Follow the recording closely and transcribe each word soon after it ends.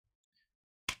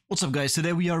What's up guys,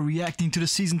 today we are reacting to the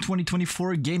season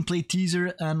 2024 gameplay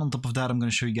teaser, and on top of that I'm going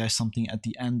to show you guys something at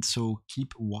the end, so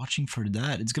keep watching for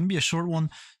that. It's going to be a short one,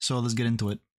 so let's get into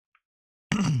it.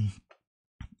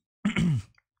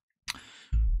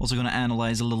 Also going to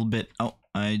analyze a little bit. Oh,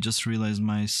 I just realized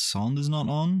my sound is not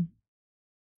on.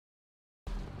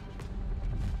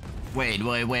 Wait,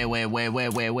 what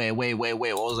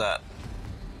was that?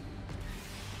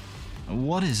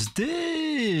 What is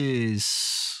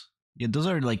this? Yeah, those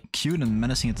are like cute and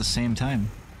menacing at the same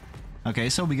time. Okay,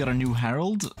 so we got a new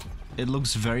Herald. It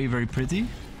looks very, very pretty.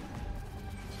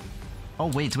 Oh,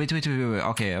 wait.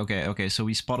 Okay. So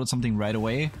we spotted something right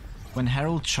away. When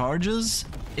Herald charges,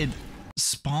 it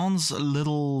spawns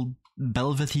little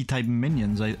Belvety type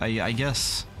minions, I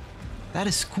guess. That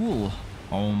is cool.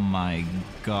 Oh my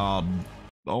god.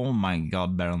 Oh my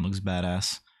god, Baron looks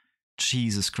badass.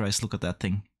 Jesus Christ, look at that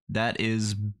thing. That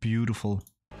is beautiful.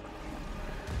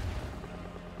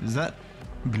 Is that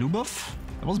blue buff?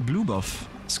 That was blue buff.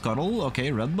 Scuttle,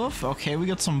 okay, red buff. Okay, we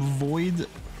got some void.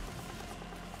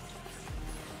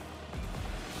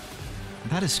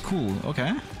 That is cool,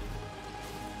 okay.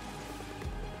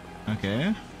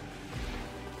 Okay.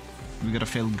 We got a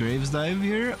failed graves dive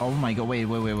here. Oh my god, wait,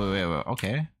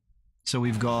 okay. So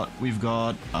we've got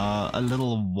a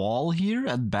little wall here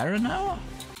at Baron now.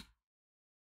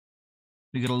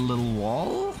 We got a little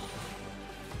wall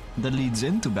that leads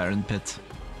into Baron Pit.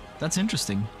 That's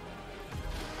interesting.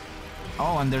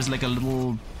 Oh, and there's like a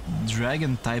little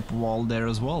dragon type wall there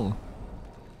as well.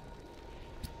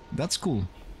 That's cool.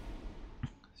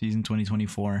 Season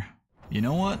 2024. You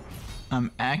know what? I'm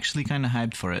actually kind of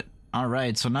hyped for it.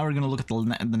 Alright, so now we're gonna look at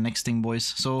the next thing, boys.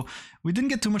 So we didn't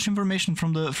get too much information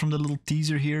from the little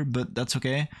teaser here, but that's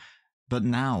okay. But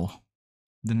now,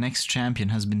 the next champion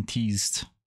has been teased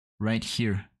right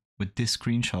here with this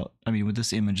screenshot. I mean, with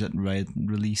this image that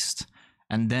released.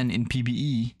 And then in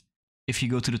PBE, if you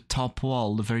go to the top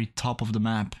wall, the very top of the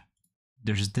map,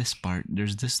 there's this part,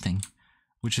 there's this thing,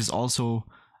 which is also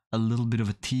a little bit of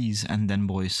a tease. And then,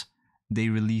 boys, they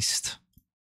released,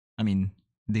 I mean,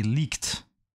 they leaked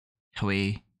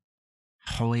Hwei's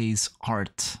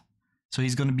art. So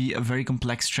he's going to be a very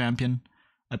complex champion,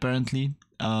 apparently.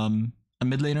 A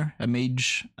mid laner, a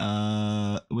mage,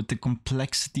 with the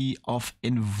complexity of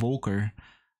Invoker,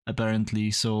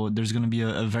 apparently. So there's going to be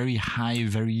a very high,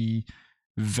 very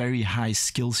high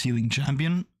skill ceiling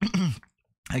champion.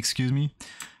 Excuse me.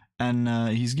 And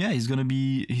he's gonna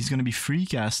be free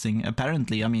casting,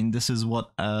 apparently. I mean, this is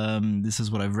what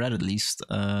I've read, at least,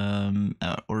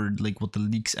 or like what the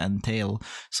leaks entail.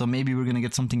 So maybe we're gonna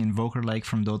get something Invoker like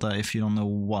from Dota. If you don't know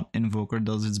what Invoker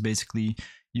does, it's basically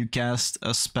you cast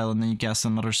a spell and then you cast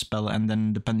another spell, and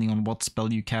then depending on what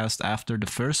spell you cast after the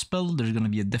first spell, there's gonna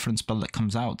be a different spell that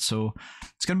comes out. So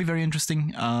it's gonna be very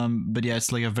interesting. But yeah,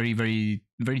 it's like a very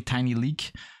tiny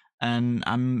leak. And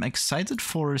I'm excited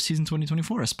for season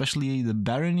 2024, especially the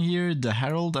Baron here, the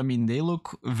Herald. I mean, they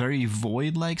look very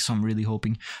Void-like, so I'm really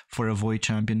hoping for a Void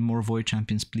champion. More Void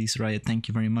champions, please, Riot. Thank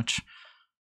you very much.